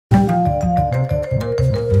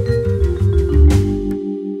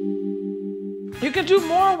can do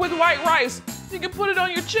more with white rice. You can put it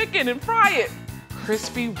on your chicken and fry it.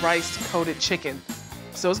 Crispy rice-coated chicken.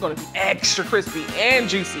 So it's gonna be extra crispy and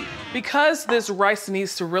juicy. Because this rice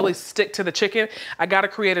needs to really stick to the chicken, I gotta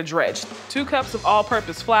create a dredge. 2 cups of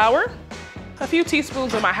all-purpose flour, a few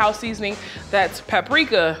teaspoons of my house seasoning. That's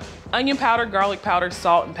paprika, onion powder, garlic powder,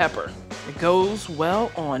 salt, and pepper. It goes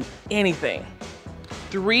well on anything.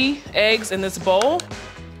 3 eggs in this bowl.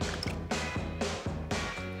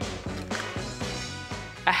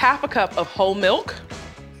 A half a cup of whole milk.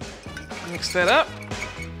 Mix that up.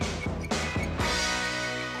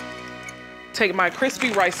 Take my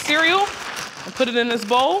crispy rice cereal and put it in this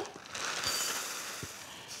bowl.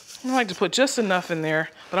 I like to put just enough in there,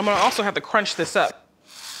 but I'm gonna also have to crunch this up.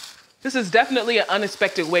 This is definitely an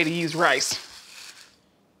unexpected way to use rice.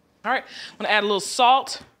 All right, I'm gonna add a little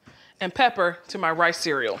salt and pepper to my rice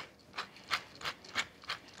cereal.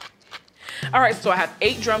 All right, so I have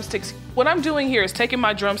 8 drumsticks. What I'm doing here is taking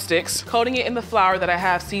my drumsticks, coating it in the flour that I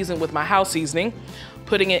have seasoned with my house seasoning,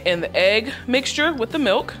 putting it in the egg mixture with the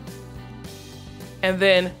milk, and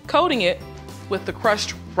then coating it with the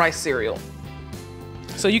crushed rice cereal.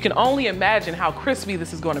 So you can only imagine how crispy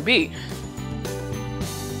this is gonna be.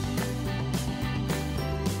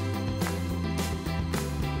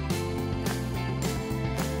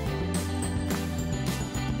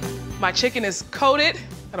 My chicken is coated.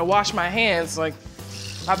 Gotta wash my hands, like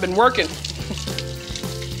I've been working.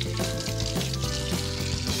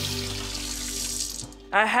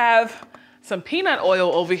 I have some peanut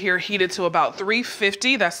oil over here heated to about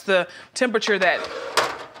 350. That's the temperature that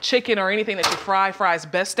chicken or anything that you fries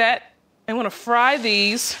best at. I'm gonna fry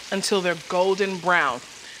these until they're golden brown.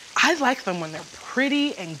 I like them when they're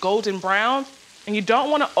pretty and golden brown, and you don't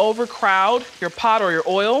wanna overcrowd your pot or your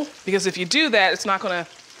oil, because if you do that, it's not gonna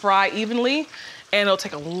fry evenly, and it'll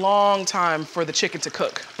take a long time for the chicken to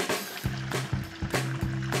cook.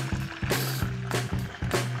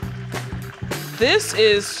 This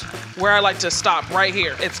is where I like to stop, right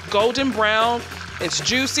here. It's golden brown, it's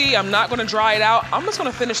juicy. I'm not gonna dry it out. I'm just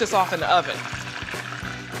gonna finish this off in the oven.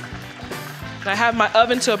 I have my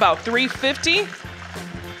oven to about 350.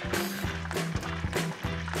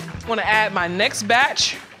 I'm gonna add my next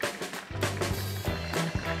batch.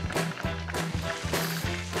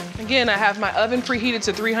 Again, I have my oven preheated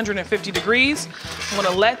to 350 degrees. I'm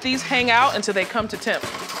gonna let these hang out until they come to temp.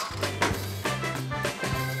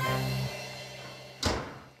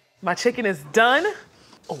 My chicken is done.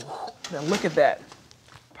 Oh, now look at that.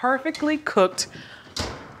 Perfectly cooked,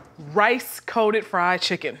 rice-coated fried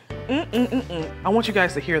chicken. I want you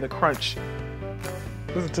guys to hear the crunch.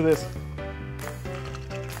 Listen to this.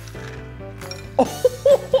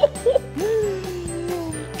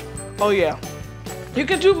 Oh yeah. You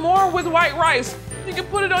can do more with white rice. You can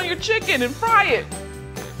put it on your chicken and fry it.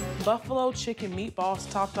 Buffalo chicken meatballs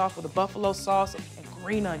topped off with a buffalo sauce and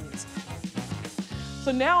green onions.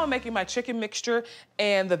 So now I'm making my chicken mixture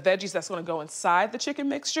and the veggies that's gonna go inside the chicken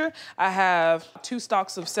mixture. I have 2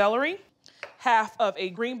 stalks of celery, half of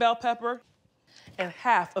a green bell pepper, and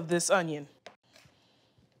half of this onion.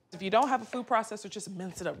 If you don't have a food processor, just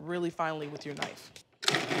mince it up really finely with your knife.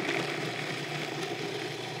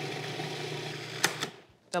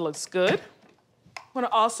 That looks good. I'm gonna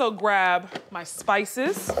also grab my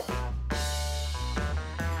spices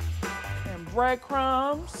and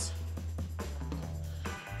breadcrumbs.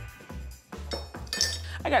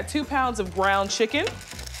 I got 2 pounds of ground chicken.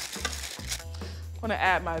 I'm gonna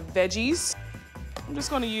add my veggies. I'm just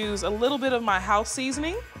gonna use a little bit of my house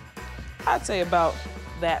seasoning. I'd say about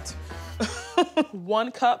that.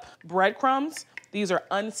 1 cup breadcrumbs. These are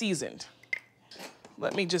unseasoned.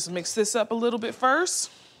 Let me just mix this up a little bit first.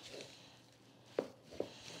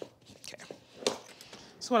 Okay.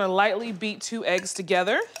 Just wanna lightly beat 2 eggs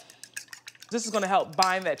together. This is gonna help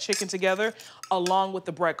bind that chicken together along with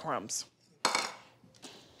the breadcrumbs.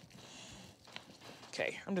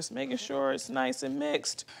 Okay, I'm just making sure it's nice and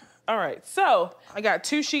mixed. All right, so I got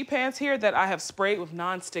 2 sheet pans here that I have sprayed with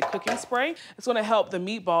non-stick cooking spray. It's gonna help the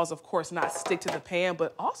meatballs, of course, not stick to the pan,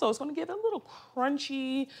 but also it's gonna give it a little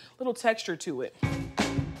crunchy, little texture to it.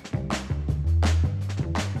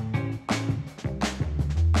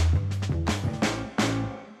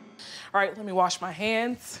 All right, let me wash my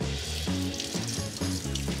hands.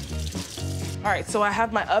 All right, so I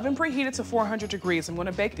have my oven preheated to 400 degrees. I'm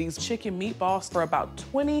gonna bake these chicken meatballs for about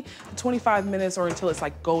 20 to 25 minutes or until it's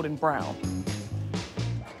like golden brown.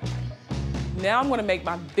 Now I'm gonna make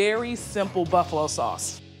my very simple buffalo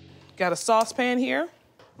sauce. Got a saucepan here.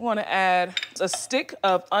 I wanna add a stick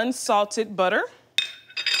of unsalted butter.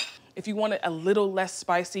 If you want it a little less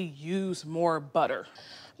spicy, use more butter.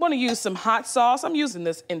 I'm gonna use some hot sauce. I'm using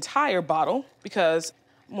this entire bottle because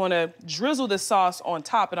I wanna drizzle this sauce on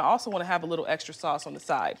top, and I also wanna have a little extra sauce on the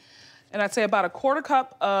side. And I'd say about a 1/4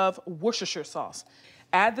 cup of Worcestershire sauce.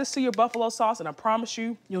 Add this to your buffalo sauce, and I promise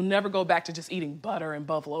you, you'll never go back to just eating butter and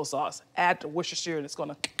buffalo sauce. Add the Worcestershire, and it's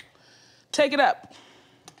gonna take it up.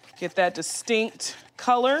 Get that distinct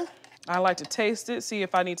color. I like to taste it, see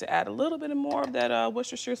if I need to add a little bit more of that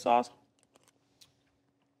Worcestershire sauce.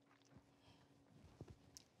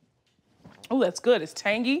 Oh, that's good. It's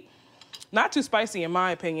tangy. Not too spicy in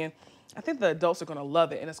my opinion. I think the adults are gonna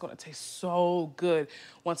love it, and it's gonna taste so good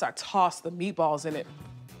once I toss the meatballs in it.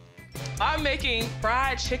 I'm making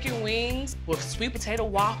fried chicken wings with sweet potato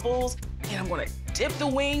waffles, and I'm gonna dip the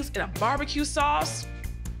wings in a barbecue sauce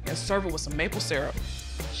and serve it with some maple syrup.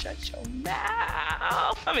 Shut your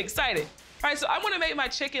mouth. I'm excited. All right, so I'm gonna make my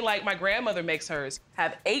chicken like my grandmother makes hers.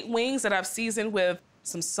 Have 8 wings that I've seasoned with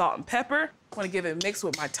some salt and pepper. I wanna give it a mix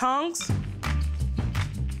with my tongs.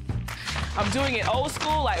 I'm doing it old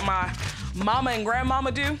school like my mama and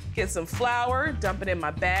grandmama do. Get some flour, dump it in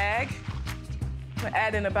my bag. I'm gonna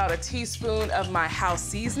add in about a teaspoon of my house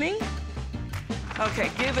seasoning. Okay,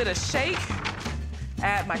 give it a shake.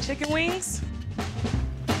 Add my chicken wings.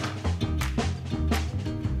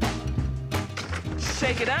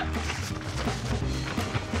 Shake it up.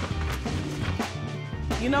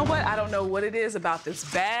 You know what? I don't know what it is about this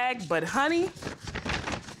bag, but honey,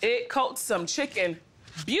 it coats some chicken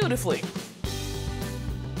beautifully.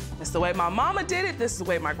 It's the way my mama did it, this is the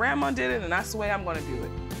way my grandma did it, and that's the way I'm gonna do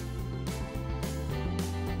it.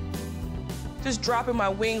 Just dropping my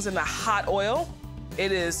wings in the hot oil.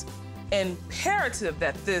 It is imperative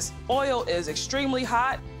that this oil is extremely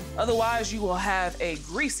hot, otherwise you will have a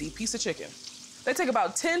greasy piece of chicken. They take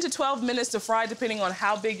about 10 to 12 minutes to fry depending on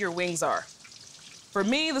how big your wings are. For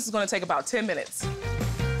me, this is gonna take about 10 minutes.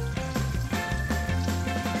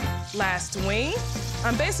 Last wing.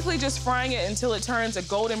 I'm basically just frying it until it turns a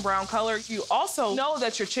golden brown color. You also know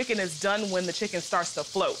that your chicken is done when the chicken starts to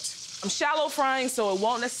float. I'm shallow frying, so it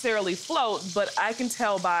won't necessarily float, but I can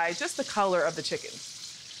tell by just the color of the chicken.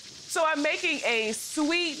 So I'm making a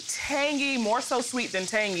sweet, tangy, more so sweet than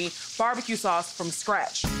tangy, barbecue sauce from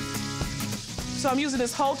scratch. So I'm using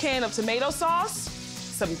this whole can of tomato sauce,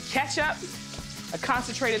 some ketchup, a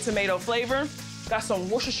concentrated tomato flavor, got some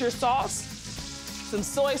Worcestershire sauce, some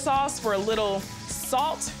soy sauce for a little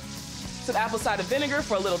salt, some apple cider vinegar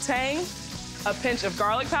for a little tang, a pinch of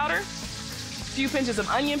garlic powder, a few pinches of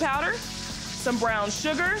onion powder, some brown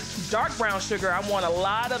sugar, dark brown sugar. I want a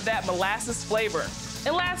lot of that molasses flavor.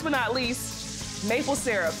 And last but not least, maple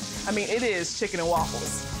syrup. I mean, it is chicken and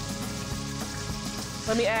waffles.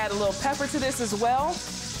 Let me add a little pepper to this as well,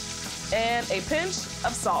 and a pinch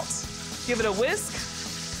of salt. Give it a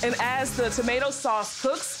whisk, and as the tomato sauce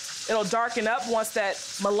cooks, it'll darken up once that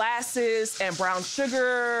molasses and brown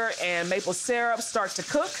sugar and maple syrup start to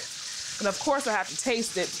cook. And of course, I have to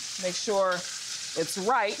taste it, make sure it's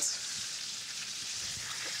right.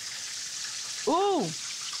 Ooh.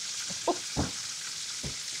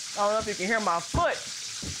 I don't know if you can hear my foot.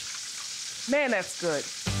 Man, that's good.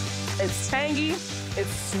 It's tangy,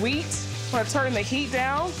 it's sweet. I'm gonna turn the heat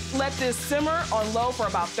down, let this simmer on low for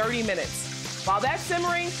about 30 minutes. While that's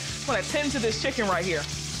simmering, I'm gonna tend to this chicken right here.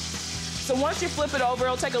 So once you flip it over,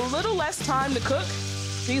 it'll take a little less time to cook.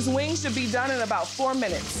 These wings should be done in about 4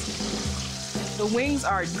 minutes. The wings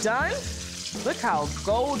are done. Look how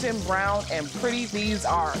golden brown and pretty these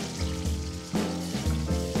are.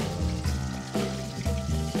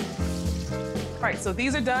 All right, so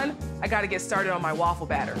these are done. I gotta get started on my waffle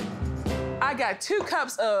batter. I got 2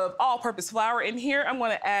 cups of all-purpose flour in here. I'm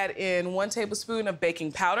gonna add in 1 tablespoon of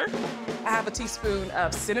baking powder. I have a teaspoon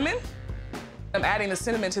of cinnamon. I'm adding the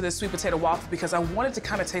cinnamon to this sweet potato waffle because I want it to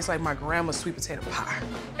kind of taste like my grandma's sweet potato pie.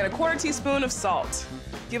 And a 1/4 teaspoon of salt.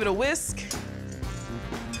 Give it a whisk.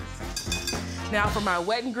 Now for my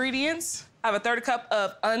wet ingredients, I have a 1/3 cup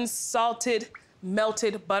of unsalted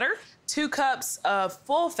melted butter, 2 cups of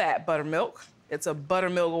full-fat buttermilk. It's a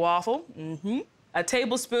buttermilk waffle. A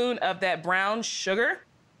tablespoon of that brown sugar.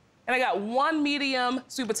 And I got 1 medium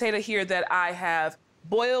sweet potato here that I have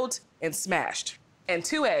boiled and smashed. And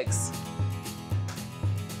 2 eggs.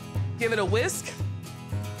 Give it a whisk.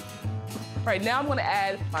 All right, now I'm gonna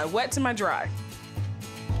add my wet to my dry.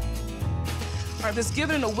 All right, just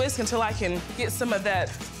give it a whisk until I can get some of that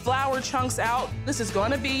flour chunks out. This is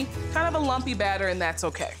gonna be kind of a lumpy batter, and that's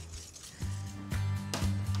okay.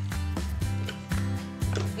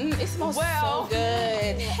 It smells so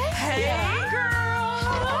good. Hey,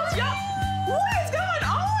 girls! Y'all, what is going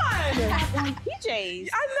on? PJs.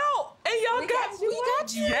 I know, and y'all We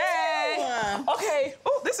got you. Yeah. Yeah. Okay.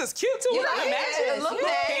 Oh, this is cute too. Yeah, We're gonna match it. Look Look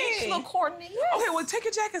nice. pink. Little coordinates. Okay, well, take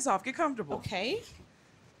your jackets off. Get comfortable. Okay.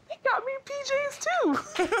 He got me PJs too.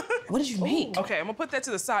 What did you make? Okay, I'm gonna put that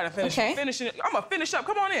to the side and finish. Okay. Finishing it. I'm gonna finish up.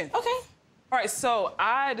 Come on in. Okay. All right, so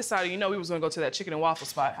I decided, we was gonna go to that chicken and waffle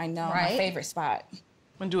spot. I know, Right. my favorite spot. I'm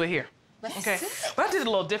gonna do it here. Okay. But I did it a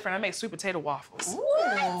little different. I make sweet potato waffles.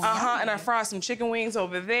 And I fried some chicken wings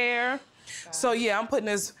over there. So yeah, I'm putting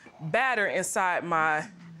this batter inside my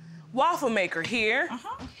waffle maker here.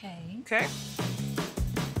 Okay. Okay.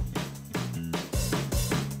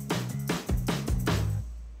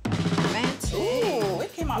 Fancy. Ooh,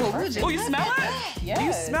 it came out perfect. Oh, you smell it? Yes. Do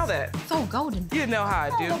you smell that? So golden. You know how I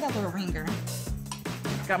Oh, do. that little ringer.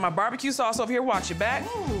 Got my barbecue sauce over here. Watch your back.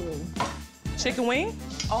 Ooh. Chicken wing.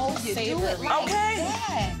 Oh, you do it like Okay.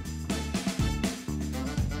 that.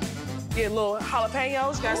 Get a little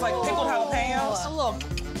jalapenos. Guys like pickled jalapenos. A little.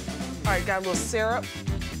 All right, got a little syrup.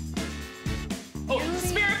 Oh,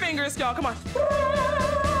 spirit fingers, y'all, come on.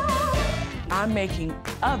 I'm making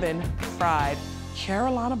oven fried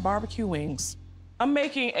Carolina barbecue wings. I'm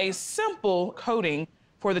making a simple coating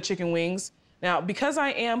for the chicken wings. Now, because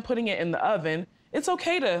I am putting it in the oven, it's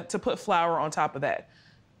okay to put flour on top of that.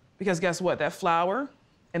 Because guess what? That flour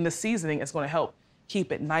and the seasoning is gonna help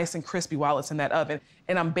keep it nice and crispy while it's in that oven.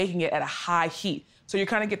 And I'm baking it at a high heat. So you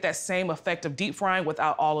kind of get that same effect of deep frying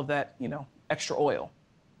without all of that, extra oil.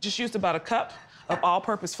 Just used about a cup of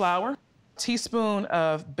all-purpose flour, teaspoon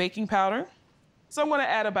of baking powder. So I'm gonna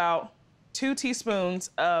add about 2 teaspoons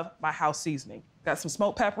of my house seasoning. Got some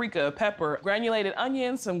smoked paprika, pepper, granulated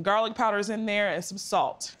onions, some garlic powders in there, and some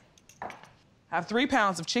salt. I have 3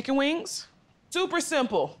 pounds of chicken wings. Super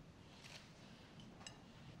simple.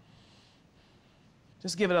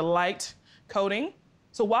 Just give it a light coating.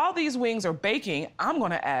 So while these wings are baking, I'm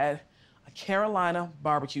gonna add a Carolina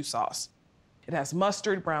barbecue sauce. It has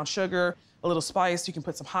mustard, brown sugar, a little spice. You can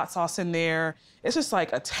put some hot sauce in there. It's just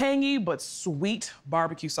like a tangy but sweet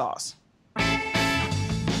barbecue sauce.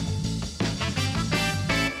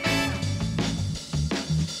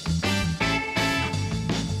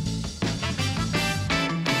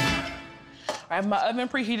 I have my oven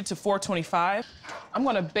preheated to 425. I'm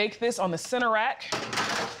gonna bake this on the center rack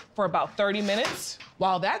for about 30 minutes.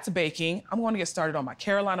 While that's baking, I'm gonna get started on my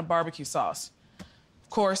Carolina barbecue sauce. Of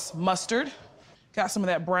course, mustard. Got some of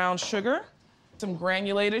that brown sugar, some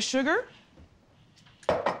granulated sugar,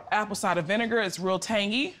 apple cider vinegar, it's real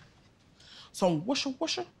tangy. Some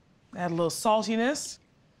whoosha. Add a little saltiness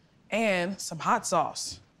and some hot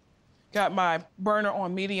sauce. Got my burner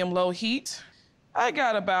on medium-low heat. I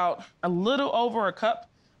got about a little over a cup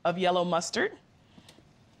of yellow mustard.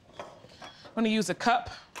 I'm gonna use a cup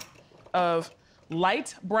of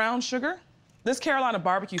light brown sugar. This Carolina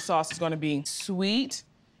barbecue sauce is gonna be sweet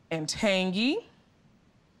and tangy.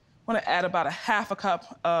 I'm gonna add about a half a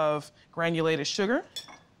cup of granulated sugar.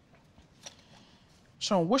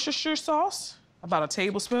 Some Worcestershire sauce, about a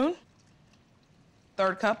tablespoon.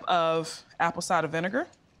 1/3 cup of apple cider vinegar.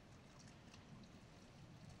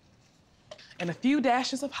 And a few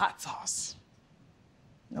dashes of hot sauce.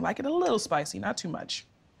 I like it a little spicy, not too much.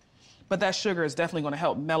 But that sugar is definitely gonna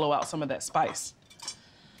help mellow out some of that spice.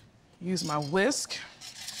 Use my whisk.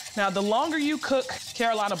 Now, the longer you cook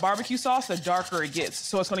Carolina barbecue sauce, the darker it gets.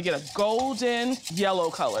 So it's gonna get a golden yellow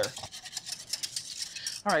color.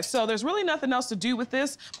 All right, so there's really nothing else to do with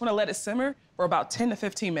this. I'm gonna let it simmer for about 10 to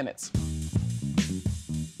 15 minutes.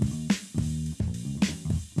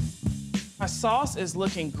 My sauce is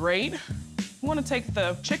looking great. I'm gonna take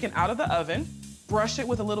the chicken out of the oven, brush it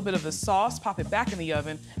with a little bit of the sauce, pop it back in the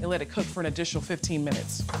oven, and let it cook for an additional 15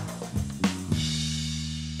 minutes.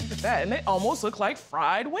 Look at that, and they almost look like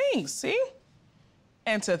fried wings, see?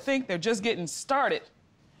 And to think they're just getting started.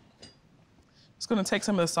 Just gonna take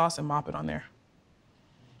some of the sauce and mop it on there.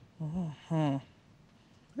 Look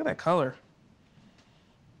at that color.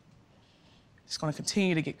 It's gonna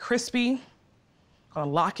continue to get crispy.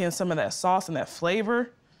 Gonna lock in some of that sauce and that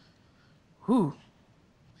flavor. Whew.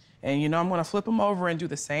 And I'm gonna flip them over and do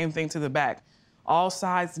the same thing to the back. All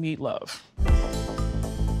sides need love.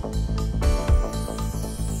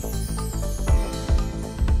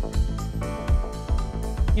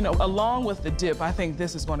 Along with the dip, I think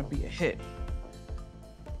this is gonna be a hit.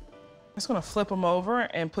 I'm just gonna flip them over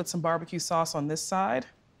and put some barbecue sauce on this side.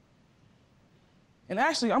 And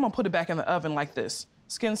actually, I'm gonna put it back in the oven like this,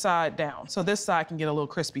 skin side down, so this side can get a little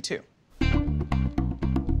crispy too.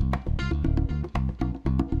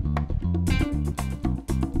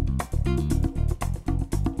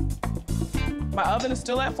 My oven is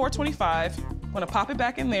still at 425. I'm gonna pop it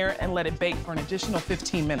back in there and let it bake for an additional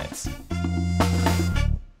 15 minutes.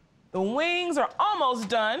 The wings are almost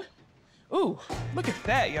done. Ooh, look at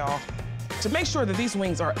that, y'all. To make sure that these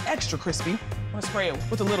wings are extra crispy, I'm gonna spray it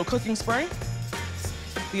with a little cooking spray.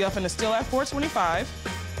 The oven is still at 425.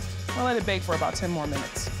 I'll let it bake for about 10 more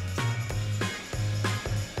minutes.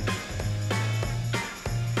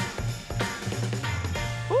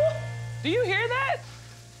 Ooh, do you hear that?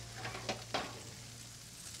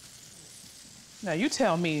 Now you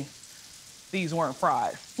tell me these weren't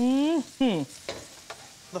fried.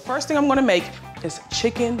 The first thing I'm gonna make is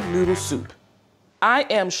chicken noodle soup. I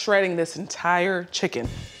am shredding this entire chicken.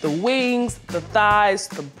 The wings, the thighs,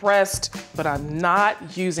 the breast, but I'm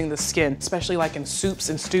not using the skin, especially like in soups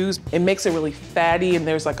and stews. It makes it really fatty and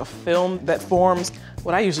there's like a film that forms.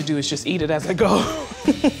 What I usually do is just eat it as I go.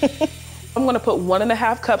 I'm gonna put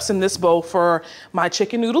 1.5 cups in this bowl for my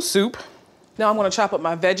chicken noodle soup. Now I'm gonna chop up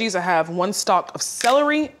my veggies. I have 1 stalk of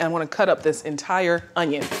celery and I'm gonna cut up this entire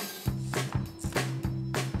onion.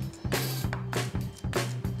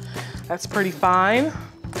 That's pretty fine.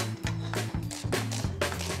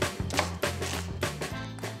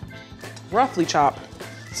 Roughly chop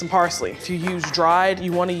some parsley. If you use dried,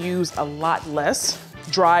 you wanna use a lot less.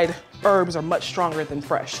 Dried herbs are much stronger than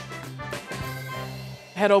fresh.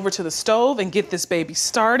 Head over to the stove and get this baby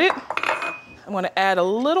started. I'm gonna add a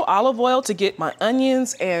little olive oil to get my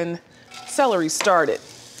onions and celery started.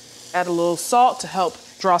 Add a little salt to help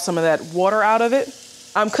draw some of that water out of it.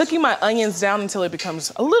 I'm cooking my onions down until it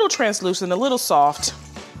becomes a little translucent, a little soft.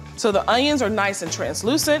 So the onions are nice and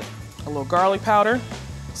translucent. A little garlic powder,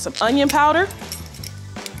 some onion powder,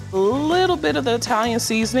 a little bit of the Italian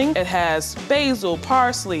seasoning. It has basil,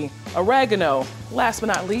 parsley, oregano. Last but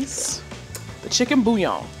not least, the chicken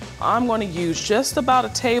bouillon. I'm gonna use just about a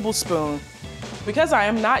tablespoon. Because I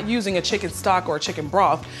am not using a chicken stock or a chicken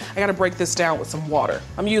broth, I gotta break this down with some water.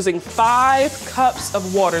 I'm using 5 cups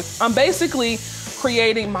of water. I'm basically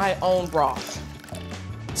creating my own broth.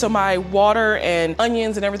 So my water and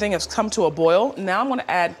onions and everything has come to a boil. Now I'm gonna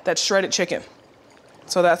add that shredded chicken.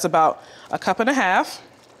 So that's about 1.5 cups.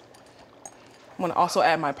 I'm gonna also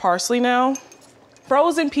add my parsley now.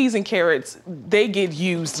 Frozen peas and carrots, they get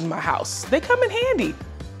used in my house. They come in handy.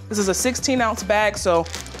 This is a 16-ounce bag, so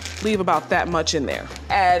leave about that much in there.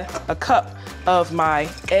 Add 1 cup of my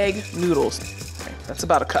egg noodles. Okay, that's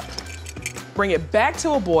about 1 cup. Bring it back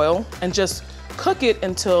to a boil and just cook it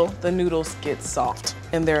until the noodles get soft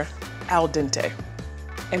and they're al dente.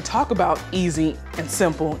 And talk about easy and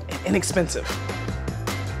simple and inexpensive.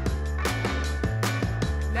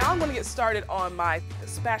 Now I'm gonna get started on my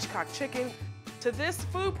spatchcock chicken. To this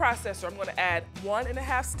food processor, I'm gonna add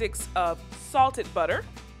 1.5 sticks of salted butter,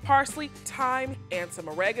 parsley, thyme, and some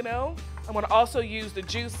oregano. I'm gonna also use the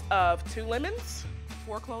juice of 2 lemons,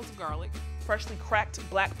 4 cloves of garlic, freshly cracked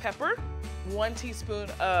black pepper, 1 teaspoon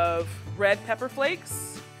of red pepper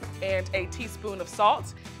flakes, and a teaspoon of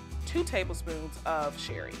salt, 2 tablespoons of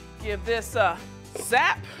sherry. Give this a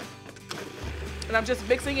zap, and I'm just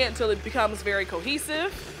mixing it until it becomes very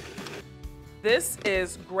cohesive. This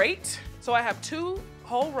is great. So I have 2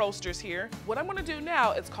 whole roasters here. What I'm gonna do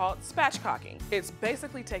now is called spatchcocking. It's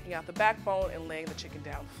basically taking out the backbone and laying the chicken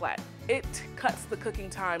down flat. It cuts the cooking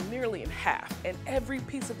time nearly in half, and every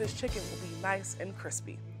piece of this chicken will be nice and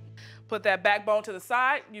crispy. Put that backbone to the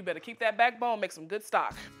side. You better keep that backbone, make some good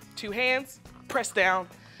stock. 2 hands, press down,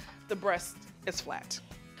 the breast is flat.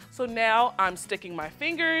 So now I'm sticking my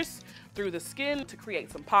fingers through the skin to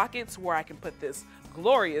create some pockets where I can put this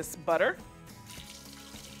glorious butter.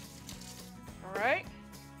 All right,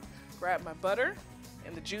 grab my butter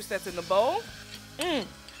and the juice that's in the bowl.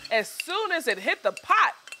 As soon as it hit the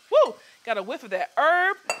pot, woo, got a whiff of that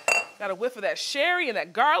herb, got a whiff of that sherry and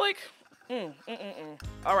that garlic.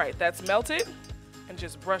 All right, that's melted, and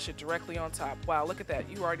just brush it directly on top. Wow, look at that.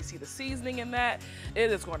 You already see the seasoning in that. It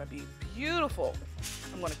is gonna be beautiful.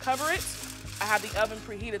 I'm gonna cover it. I have the oven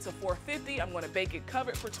preheated to 450. I'm gonna bake it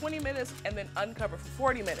covered for 20 minutes and then uncover for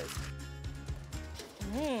 40 minutes.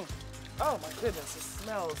 Oh my goodness, it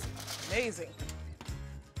smells amazing.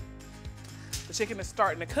 The chicken is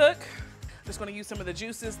starting to cook. Just gonna use some of the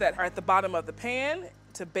juices that are at the bottom of the pan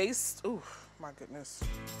to baste. Ooh, my goodness.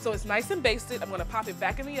 So it's nice and basted. I'm gonna pop it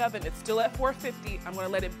back in the oven. It's still at 450. I'm gonna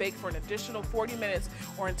let it bake for an additional 40 minutes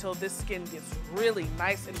or until this skin gets really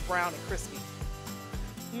nice and brown and crispy.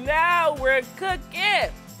 Now we're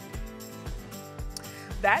cooking.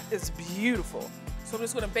 That is beautiful. So I'm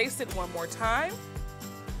just gonna baste it one more time.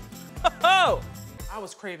 Oh, I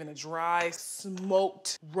was craving a dry,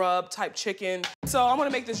 smoked rub type chicken. So I'm gonna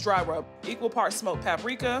make this dry rub. Equal parts smoked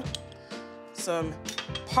paprika, some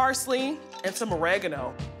parsley, and some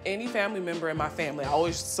oregano. Any family member in my family, I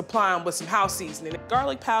always supply them with some house seasoning.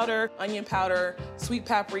 Garlic powder, onion powder, sweet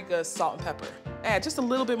paprika, salt and pepper. Add just a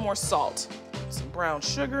little bit more salt. Some brown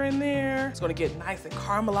sugar in there. It's gonna get nice and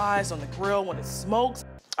caramelized on the grill when it smokes.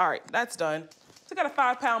 All right, that's done. So I got a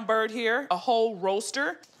 5-pound bird here, a whole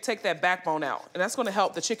roaster. Take that backbone out, and that's gonna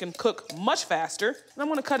help the chicken cook much faster. And I'm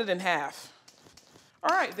gonna cut it in half.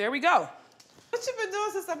 All right, there we go. What you been doing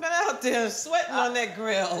since I've been out there sweating on that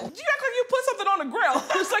grill? You act like you put something on the grill.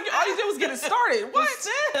 It's like all you did was get it started. What?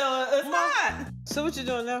 Still, it's not. So what you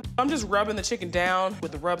doing now? I'm just rubbing the chicken down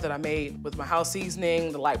with the rub that I made with my house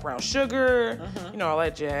seasoning, the light brown sugar, you know, all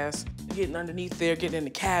that jazz. Getting underneath there, getting in the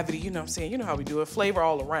cavity, you know what I'm saying? You know how we do it, flavor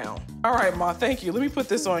all around. All right, Ma, thank you. Let me put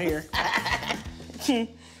this on here. I'm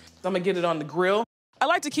gonna get it on the grill. I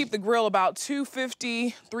like to keep the grill about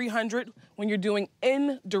 250, 300 when you're doing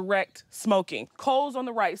indirect smoking. Coals on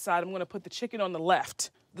the right side, I'm gonna put the chicken on the left.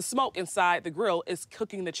 The smoke inside the grill is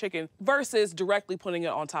cooking the chicken versus directly putting it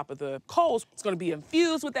on top of the coals. It's gonna be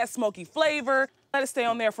infused with that smoky flavor. Let it stay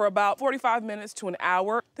on there for about 45 minutes to an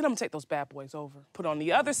hour. Then I'm gonna take those bad boys over. Put on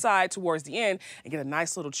the other side towards the end and get a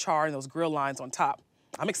nice little char and those grill lines on top.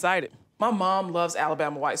 I'm excited. My mom loves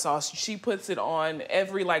Alabama white sauce. She puts it on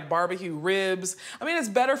every like barbecue ribs. I mean, it's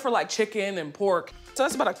better for like chicken and pork. So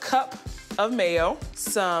that's about a cup of mayo,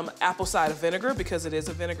 some apple cider vinegar because it is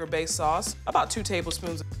a vinegar-based sauce, about 2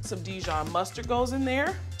 tablespoons. Some Dijon mustard goes in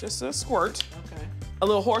there, just a squirt. Okay. A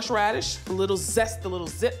little horseradish, a little zest, a little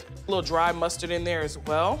zip, a little dry mustard in there as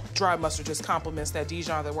well. Dry mustard just complements that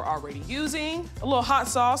Dijon that we're already using. A little hot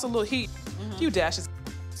sauce, a little heat, a few dashes,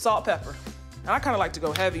 salt, pepper. And I kind of like to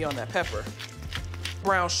go heavy on that pepper.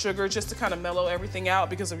 Brown sugar just to kind of mellow everything out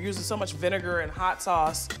because I'm using so much vinegar and hot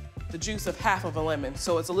sauce. The juice of half of a lemon.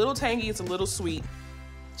 So it's a little tangy, it's a little sweet.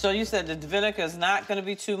 So you said the vinegar is not gonna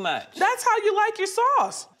be too much? That's how you like your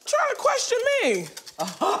sauce. Trying to question me.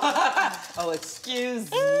 Oh, excuse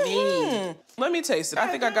me. Let me taste it. I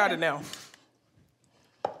think I got it now.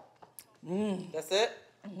 That's it?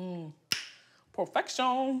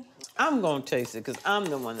 Perfection. I'm gonna taste it because I'm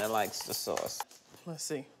the one that likes the sauce. Let's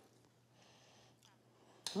see.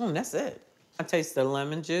 That's it. I taste the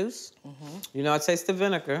lemon juice. You know, I taste the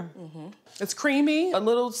vinegar. It's creamy, a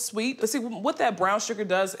little sweet. Let's see, what that brown sugar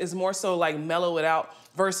does is more so like mellow it out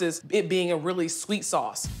versus it being a really sweet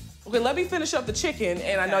sauce. Okay, let me finish up the chicken,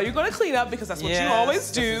 and I know you're gonna clean up because that's what you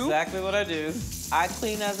always do. That's exactly what I do. I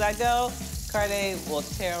clean as I go. Kardea will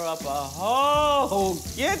tear up a whole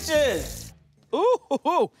kitchen.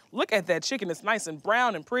 Ooh, look at that chicken. It's nice and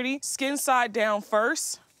brown and pretty. Skin side down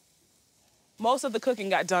first. Most of the cooking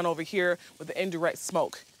got done over here with the indirect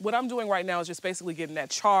smoke. What I'm doing right now is just basically getting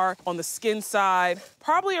that char on the skin side.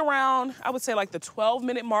 Probably around, I would say like the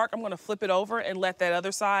 12-minute mark, I'm gonna flip it over and let that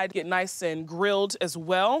other side get nice and grilled as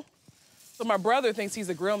well. So my brother thinks he's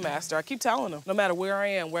a grill master. I keep telling him, no matter where I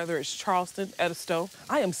am, whether it's Charleston, at a stove,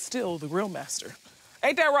 I am still the grill master.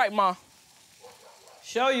 Ain't that right, Ma?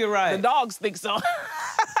 Show you right. The dogs think so.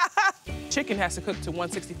 Chicken has to cook to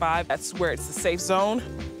 165. That's where it's the safe zone.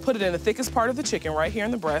 Put it in the thickest part of the chicken right here in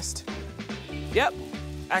the breast. Yep,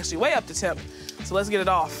 actually way up to temp. So let's get it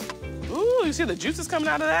off. Ooh, you see the juices coming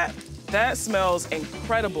out of that? That smells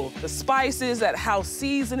incredible. The spices, that house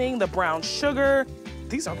seasoning, the brown sugar.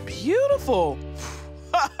 These are beautiful.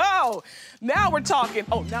 Oh, now we're talking.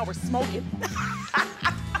 Oh, now we're smoking.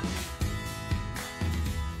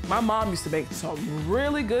 My mom used to make some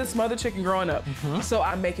really good smothered chicken growing up. So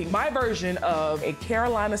I'm making my version of a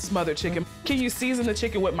Carolina smothered chicken. Can you season the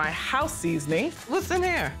chicken with my house seasoning? What's in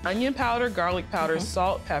here? Onion powder, garlic powder,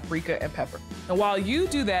 salt, paprika, and pepper. And while you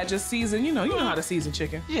do that, just season, you know how to season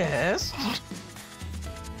chicken. Yes.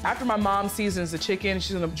 After my mom seasons the chicken,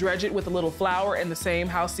 she's gonna dredge it with a little flour and the same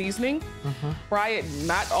house seasoning. Fry it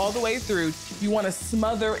not all the way through. You wanna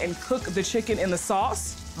smother and cook the chicken in the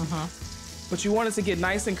sauce. But you want it to get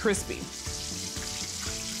nice and crispy.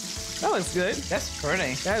 That looks good. That's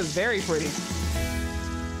pretty. That is very pretty.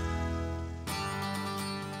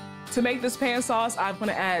 To make this pan sauce, I'm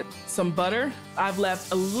gonna add some butter. I've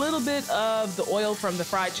left a little bit of the oil from the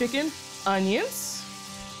fried chicken, onions.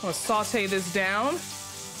 I'm gonna saute this down.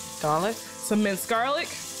 Garlic. Some minced garlic.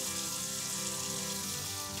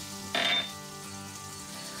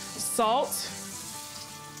 Salt.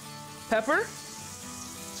 Pepper.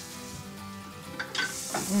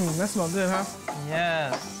 That smells good, huh?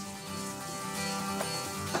 Yes.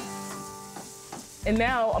 And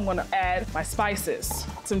now I'm gonna add my spices.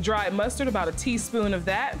 Some dried mustard, about a teaspoon of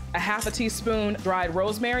that. A half a teaspoon dried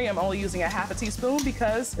rosemary. I'm only using a half a teaspoon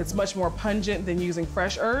because it's much more pungent than using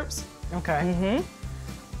fresh herbs. Okay.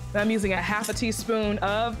 Then I'm using a half a teaspoon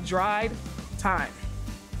of dried thyme.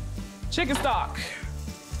 Chicken stock.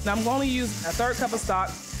 Now I'm gonna use a 1/3 cup of stock.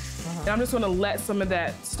 And I'm just gonna let some of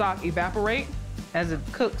that stock evaporate. As it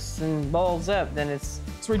cooks and boils up, then it's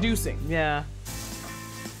reducing. yeah.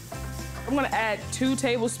 I'm gonna add 2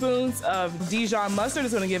 tablespoons of Dijon mustard.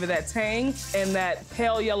 It's gonna give it that tang and that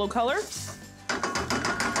pale yellow color.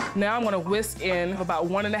 Now I'm gonna whisk in about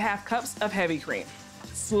 1.5 cups of heavy cream.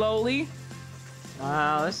 Slowly.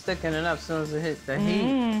 Wow, it's thickening up as soon as it hits the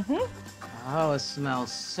heat. Oh, it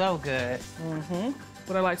smells so good.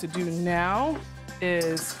 What I like to do now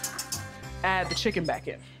is add the chicken back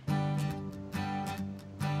in.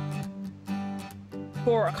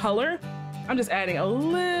 For color, I'm just adding a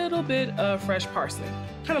little bit of fresh parsley.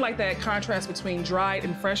 Kind of like that contrast between dried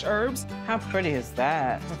and fresh herbs. How pretty is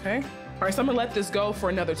that? Okay. All right, so I'm gonna let this go for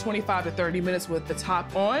another 25 to 30 minutes with the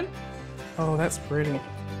top on. Oh, that's pretty. You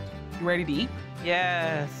ready to eat?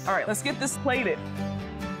 Yes. All right, let's get this plated.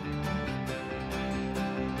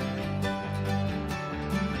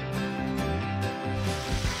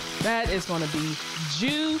 That is gonna be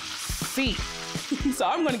juicy. So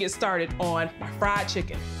I'm gonna get started on my fried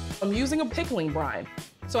chicken. I'm using a pickling brine.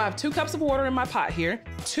 So I have 2 cups of water in my pot here,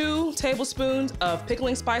 2 tablespoons of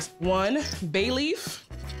pickling spice, 1 bay leaf,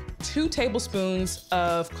 2 tablespoons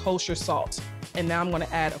of kosher salt. And now I'm gonna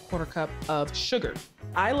add 1/4 cup of sugar.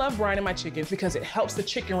 I love brining my chicken because it helps the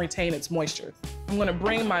chicken retain its moisture. I'm gonna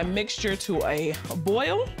bring my mixture to a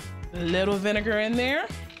boil, a little vinegar in there.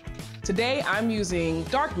 Today I'm using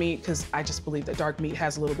dark meat because I just believe that dark meat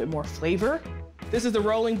has a little bit more flavor. This is the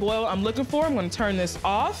rolling boil I'm looking for. I'm gonna turn this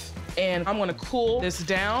off and I'm gonna cool this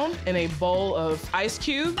down in a bowl of ice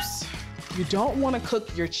cubes. You don't wanna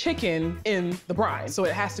cook your chicken in the brine, so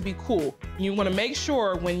it has to be cool. You wanna make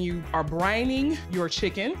sure when you are brining your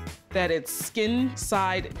chicken that it's skin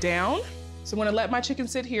side down. So I'm gonna let my chicken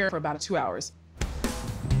sit here for about 2 hours.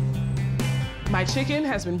 My chicken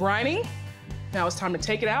has been brining. Now it's time to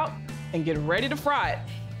take it out and get ready to fry it.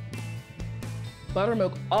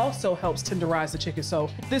 Buttermilk also helps tenderize the chicken, so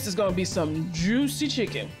this is gonna be some juicy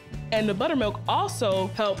chicken. And the buttermilk also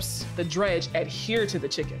helps the dredge adhere to the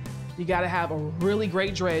chicken. You gotta have a really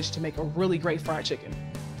great dredge to make a really great fried chicken.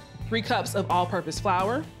 3 cups of all-purpose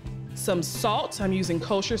flour, some salt, I'm using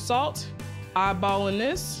kosher salt, eyeballing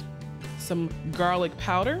this, some garlic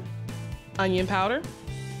powder, onion powder.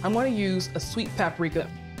 I'm gonna use a sweet paprika.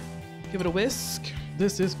 Give it a whisk.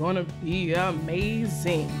 This is gonna be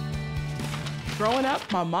amazing. Growing up,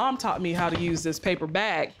 my mom taught me how to use this paper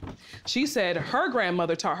bag. She said her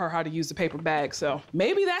grandmother taught her how to use the paper bag, so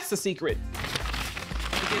maybe that's the secret.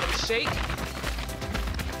 Give it a shake.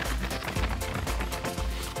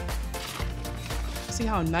 See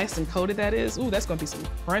how nice and coated that is? Ooh, that's gonna be some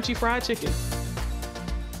crunchy fried chicken.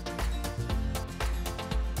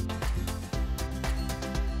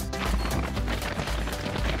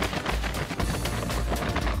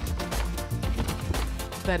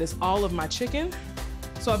 That is all of my chicken.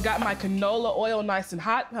 So I've got my canola oil nice and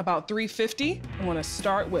hot, about 350. I'm gonna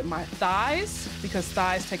start with my thighs because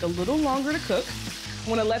thighs take a little longer to cook. I'm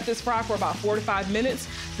gonna let this fry for about 4 to 5 minutes,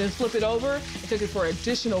 then flip it over and cook it for an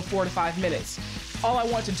additional 4 to 5 minutes. All I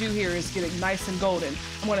want to do here is get it nice and golden.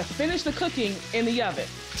 I'm gonna finish the cooking in the oven.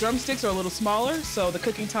 Drumsticks are a little smaller, so the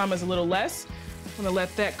cooking time is a little less. I'm gonna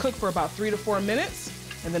let that cook for about 3 to 4 minutes,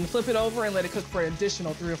 and then flip it over and let it cook for an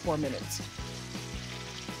additional 3 or 4 minutes.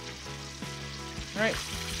 All right,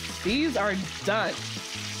 these are done.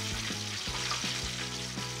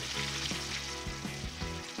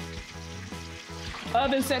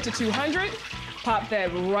 Oven set to 200. Pop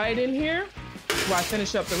that right in here while I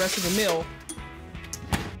finish up the rest of the meal.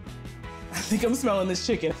 I think I'm smelling this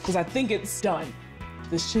chicken because I think it's done.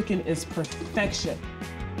 This chicken is perfection.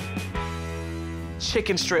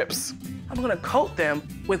 Chicken strips. I'm gonna coat them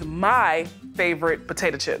with my favorite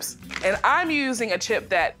potato chips. And I'm using a chip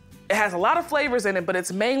that it has a lot of flavors in it, but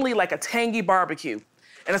it's mainly like a tangy barbecue.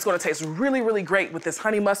 And it's gonna taste really, really great with this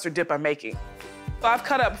honey mustard dip I'm making. So I've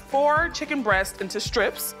cut up 4 chicken breasts into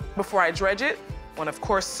strips before I dredge it. I want to, of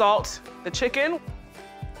course, salt the chicken.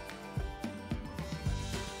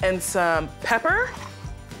 And some pepper.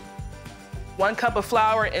 1 cup of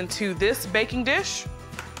flour into this baking dish.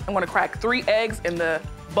 I'm gonna crack 3 eggs in the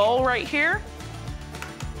bowl right here.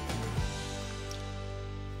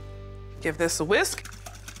 Give this a whisk.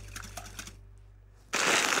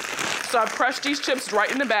 So I've crushed these chips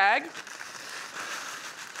right in the bag.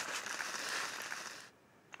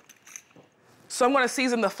 So I'm gonna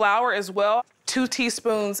season the flour as well. 2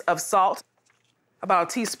 teaspoons of salt, about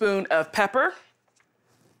a teaspoon of pepper,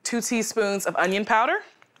 2 teaspoons of onion powder,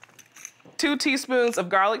 2 teaspoons of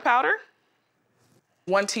garlic powder,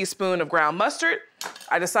 1 teaspoon of ground mustard.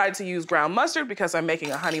 I decided to use ground mustard because I'm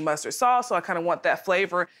making a honey mustard sauce, so I kind of want that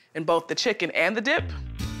flavor in both the chicken and the dip.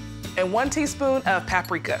 And 1 teaspoon of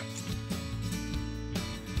paprika.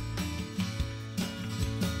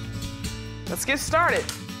 Let's get started.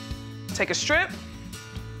 Take a strip,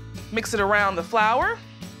 mix it around the flour,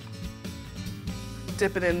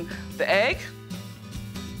 dip it in the egg,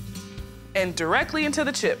 and directly into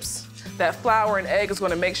the chips. That flour and egg is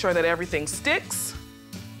gonna make sure that everything sticks.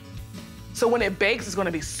 So when it bakes, it's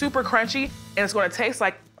gonna be super crunchy and it's gonna taste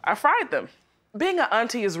like I fried them. Being an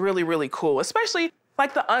auntie is really, really cool, especially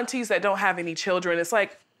like the aunties that don't have any children. It's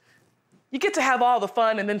like, you get to have all the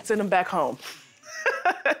fun and then send them back home.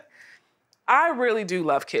 I really do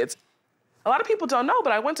love kids. A lot of people don't know,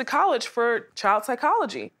 but I went to college for child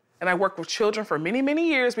psychology. And I worked with children for many, many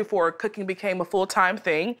years before cooking became a full-time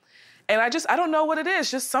thing. And I don't know what it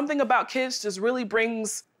is. Just something about kids just really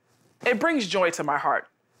brings joy to my heart.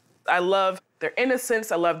 I love their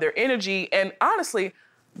innocence, I love their energy, and honestly,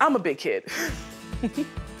 I'm a big kid.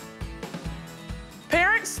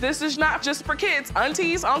 Parents, this is not just for kids.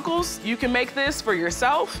 Aunties, uncles, you can make this for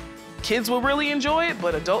yourself. Kids will really enjoy it,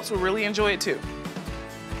 but adults will really enjoy it too.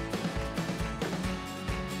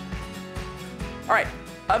 All right,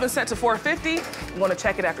 oven set to 450. I'm gonna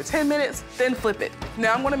check it after 10 minutes, then flip it.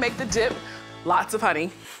 Now I'm gonna make the dip, lots of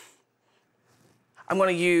honey. I'm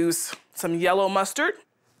gonna use some yellow mustard.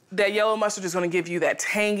 That yellow mustard is gonna give you that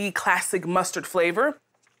tangy, classic mustard flavor.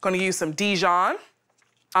 Gonna use some Dijon.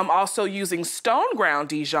 I'm also using stone ground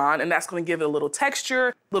Dijon, and that's gonna give it a little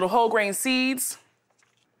texture, little whole grain seeds.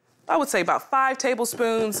 I would say about 5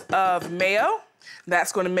 tablespoons of mayo.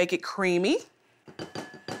 That's gonna make it creamy.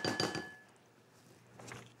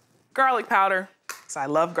 Garlic powder, because I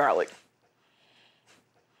love garlic.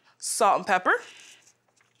 Salt and pepper.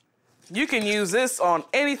 You can use this on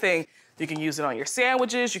anything. You can use it on your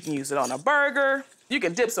sandwiches, you can use it on a burger. You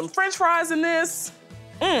can dip some French fries in this.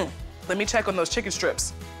 Let me check on those chicken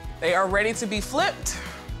strips. They are ready to be flipped.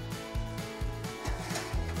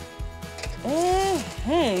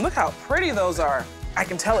 Look how pretty those are. I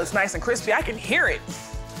can tell it's nice and crispy, I can hear it.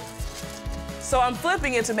 So I'm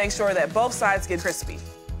flipping it to make sure that both sides get crispy.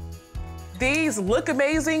 These look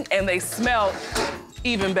amazing and they smell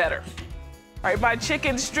even better. All right, my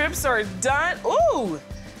chicken strips are done. Ooh,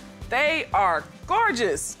 they are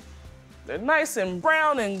gorgeous. They're nice and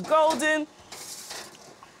brown and golden.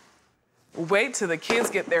 Wait till the kids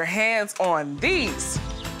get their hands on these.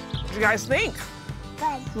 What do you guys think?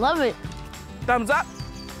 Good. Love it. Thumbs up.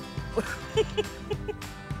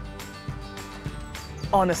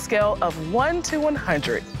 On a scale of 1 to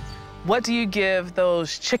 100, what do you give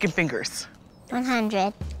those chicken fingers?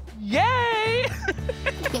 100. Yay!